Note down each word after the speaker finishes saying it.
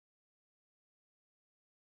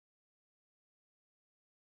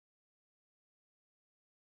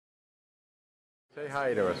Say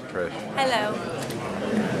hi to us, Trish. Hello.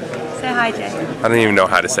 Say hi, Jay. I don't even know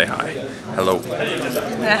how to say hi. Hello.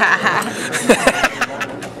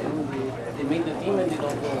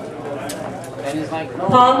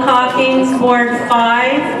 Paul Hawkins scored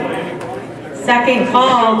 5. Second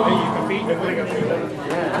call.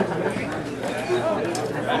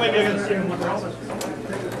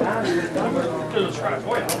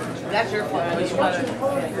 That's your fault.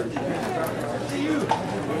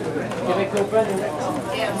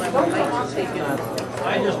 Yeah, my wife's taking off.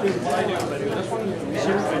 I just do what I do, but this one,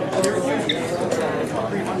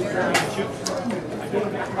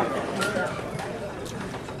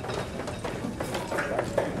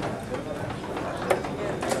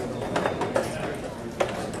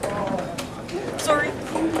 Sorry.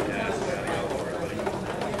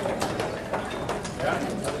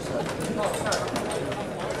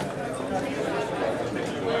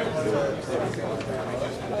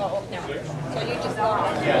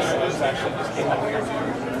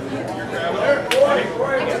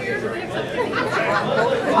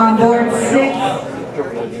 On board 6.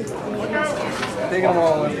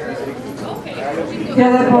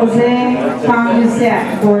 Philip Jose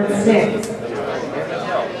Conducet, board 6.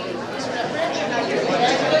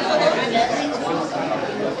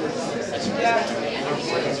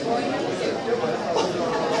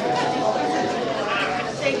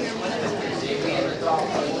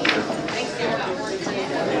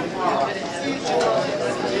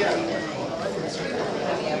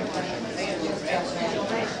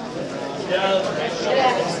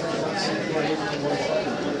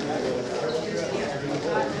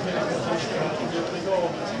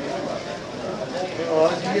 Oh,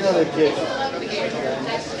 I'll give you another kick.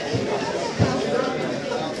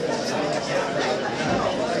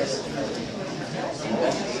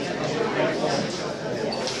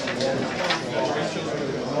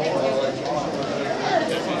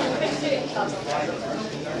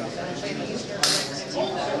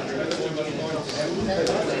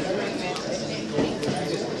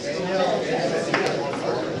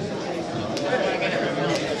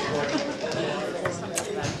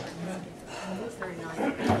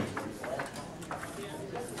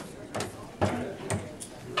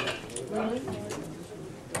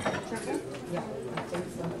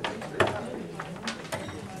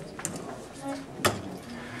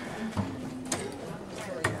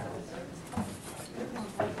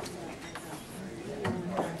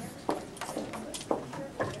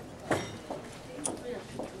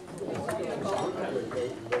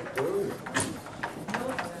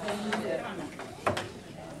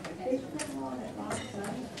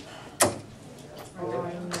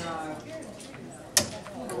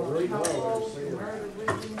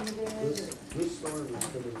 This storm is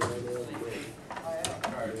coming right out of the way.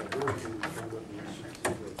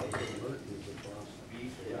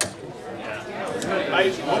 I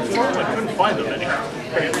couldn't find them anywhere.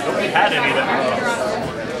 Nobody had any that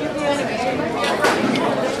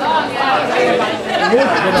But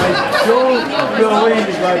I don't believe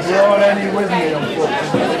I brought any with me,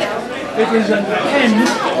 unfortunately. It is an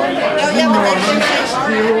N001.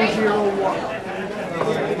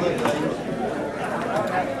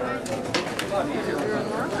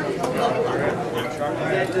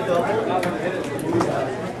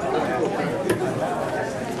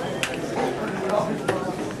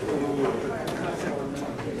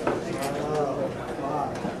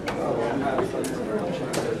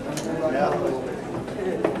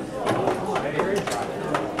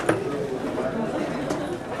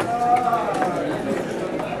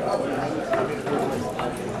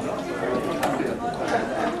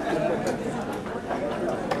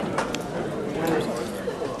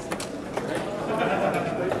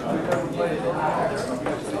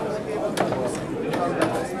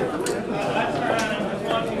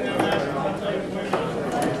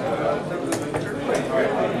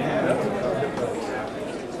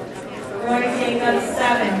 Roy Jacobs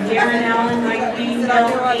 7. Darren Allen, Mike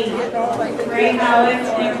Beanville 8. Ray Howitt,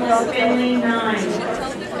 Nicholas Finley 9.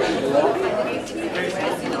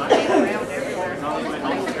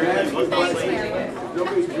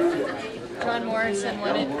 John Morrison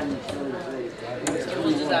won it. So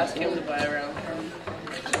we'll just ask him to buy a round.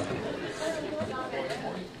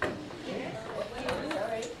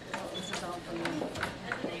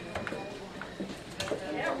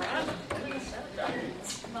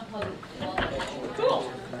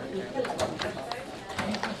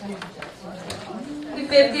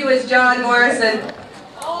 50 was John Morrison.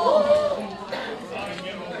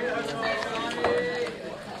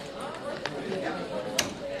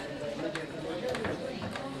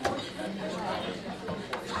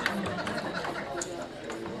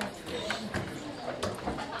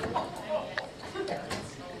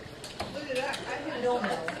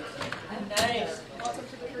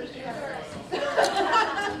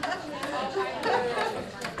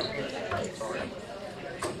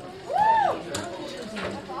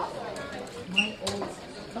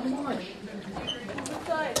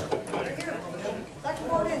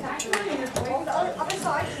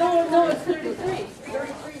 No, it's 33.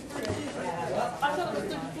 33. I thought it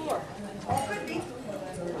was 34.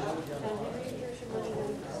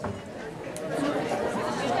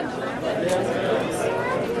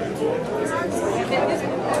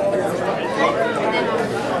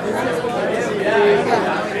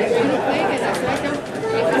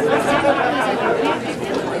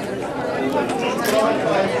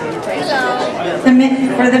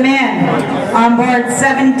 For the men, on board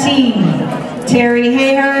 17, Terry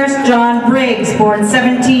Hayhurst, John Briggs, board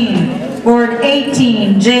 17. Board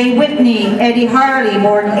 18, Jay Whitney, Eddie Harley,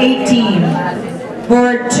 board 18.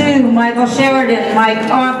 Board 2, Michael Sheridan,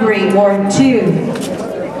 Mike Aubrey, board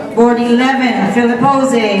 2. Board 11, Philip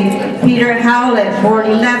Jose, Peter Howlett, board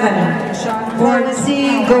 11. Board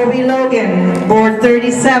C, Gobi Logan, board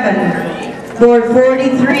 37. Board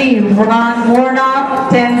 43, Ron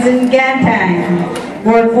Warnock, Tenzin Gantang.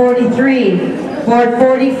 Board 43. Board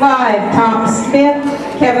 45, Tom Smith,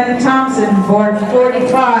 Kevin Thompson. Board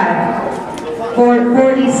 45. Board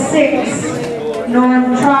 46,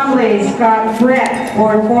 Norm Trombley, Scott Brett.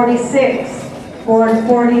 Board 46. Board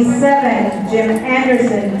 47, Jim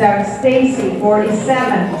Anderson, Doug Stacy.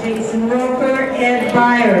 47, Jason Roker, Ed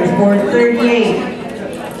Byers. Board 38.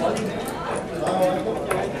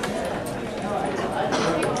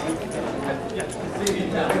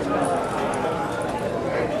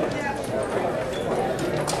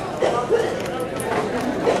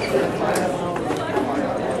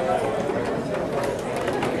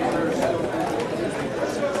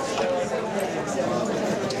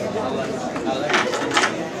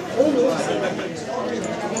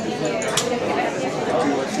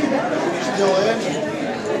 Still in?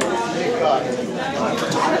 Thank God.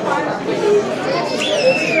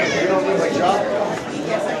 You don't do my job?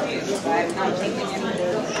 Yes, I do. I'm not taking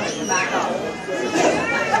any back off.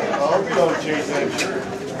 I hope you don't change that shirt.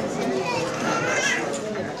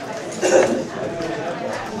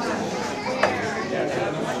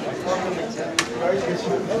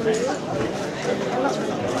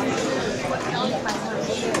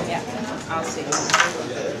 Yeah, I'll see.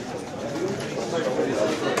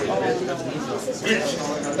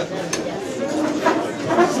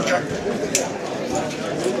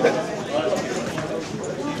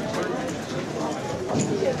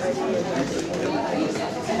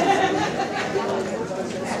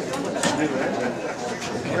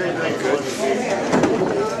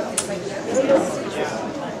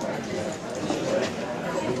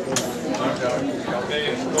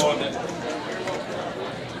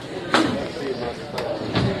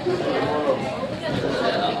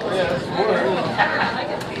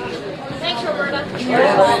 Thanks, Roberta.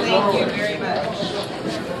 Thank you very much.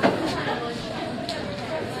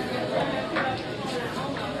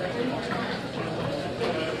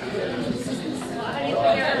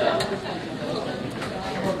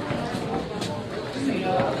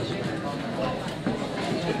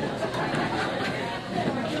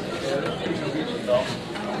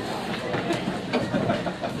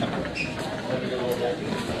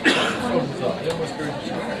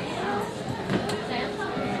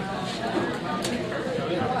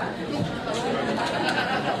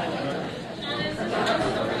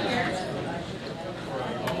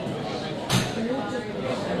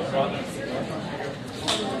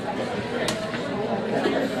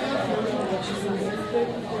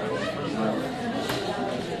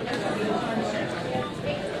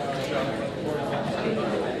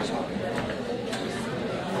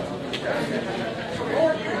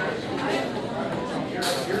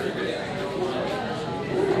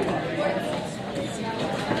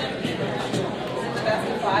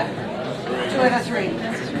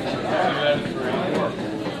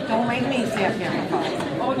 Don't make me stay up here.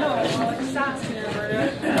 Oh no, it's like a sass here,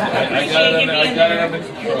 Roberta. I got it under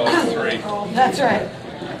control. 3. That's right.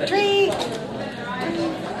 3.